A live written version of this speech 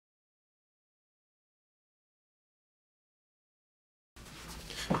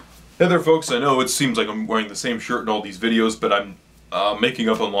Hey there folks, I know it seems like I'm wearing the same shirt in all these videos, but I'm making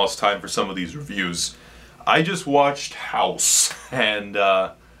up on lost time for some of these reviews. I just watched House, and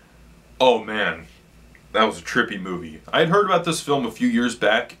oh man, that was a trippy movie. I had heard about this film a few years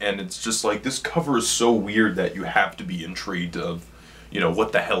back, and it's just like, this cover is so weird that you have to be intrigued of, you know,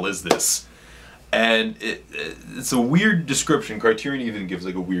 what the hell is this? And it's a weird description. Criterion even gives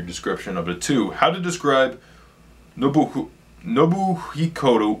like a weird description of it too. How to describe Nobuhiko's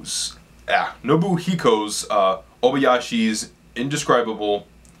Obayashi's indescribable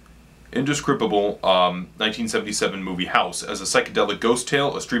 1977 movie House as a psychedelic ghost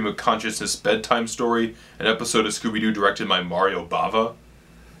tale, a stream of consciousness bedtime story, an episode of Scooby-Doo directed by Mario Bava.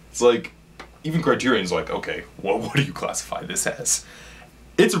 It's like, even Criterion's like, okay, well, what do you classify this as?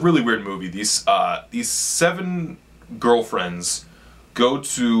 It's a really weird movie. These 7 girlfriends go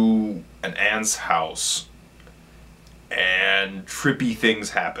to an aunt's house and trippy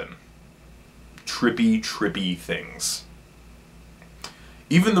things happen. Trippy things.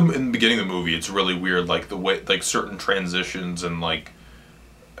 Even in the beginning of the movie, it's really weird, like the way, like certain transitions and like,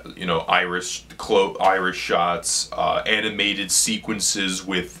 you know, Irish shots, animated sequences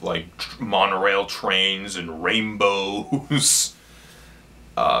with like monorail trains and rainbows.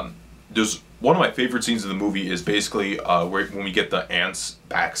 There's one of my favorite scenes of the movie is basically when we get the aunt's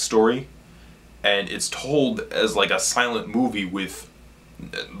backstory, and it's told as like a silent movie with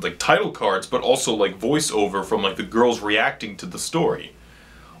like title cards, but also like voiceover from like the girls reacting to the story,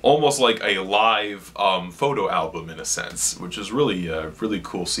 almost like a live photo album in a sense, which is really really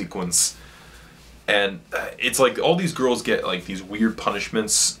cool sequence. And it's like all these girls get like these weird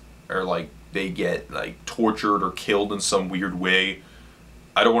punishments, or like they get like tortured or killed in some weird way.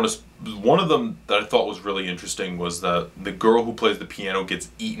 I don't want to. One of them that I thought was really interesting was the girl who plays the piano gets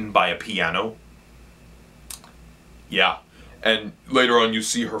eaten by a piano. Yeah, and later on you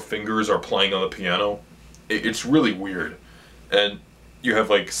see her fingers are playing on the piano. It's really weird, and you have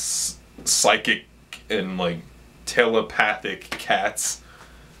like psychic and like telepathic cats,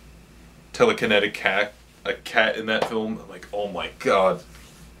 telekinetic cat, a cat in that film. I'm like, oh my god,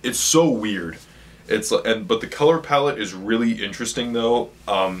 it's so weird. But the color palette is really interesting though.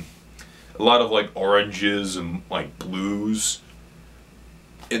 A lot of like oranges and like blues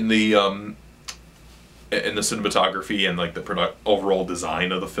in the cinematography and like the overall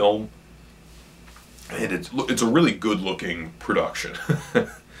design of the film. And it's a really good looking production.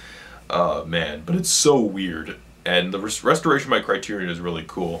 Man, but it's so weird. And the restoration by Criterion is really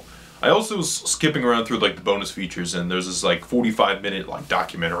cool. I also was skipping around through like the bonus features, and there's this like 45-minute like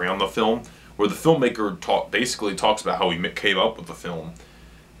documentary on the film, where the filmmaker basically talks about how he came up with the film.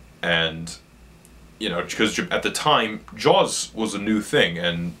 And, you know, because at the time, Jaws was a new thing,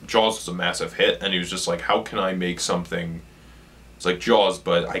 and Jaws was a massive hit, and he was just like, how can I make something, it's like Jaws,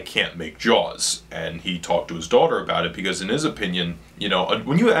 but I can't make Jaws. And he talked to his daughter about it, because in his opinion, you know,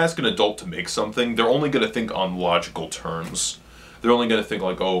 when you ask an adult to make something, they're only going to think on logical terms. They're only going to think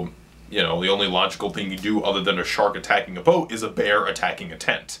like, oh, you know, the only logical thing you do other than a shark attacking a boat is a bear attacking a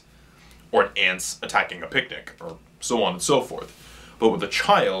tent, or an ants attacking a picnic, or so on and so forth. But with a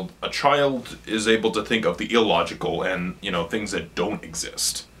child is able to think of the illogical and, you know, things that don't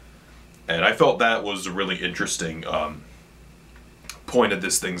exist. And I felt that was a really interesting point of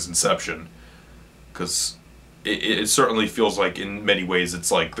this thing's inception, because it certainly feels like in many ways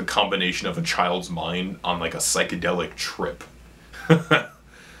it's like the combination of a child's mind on like a psychedelic trip.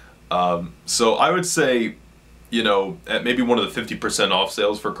 So I would say, you know, at maybe one of the 50% off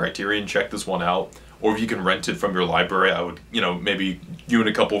sales for Criterion, check this one out. Or if you can rent it from your library, I would, you know, maybe you and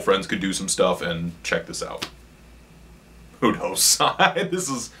a couple friends could do some stuff and check this out. Who knows?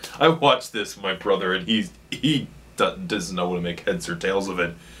 I watched this with my brother, and he doesn't know what to make heads or tails of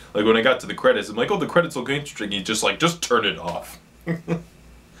it. Like when I got to the credits, I'm like, oh, the credits look interesting. He's just like, just turn it off.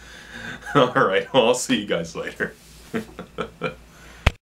 Alright, well, I'll see you guys later.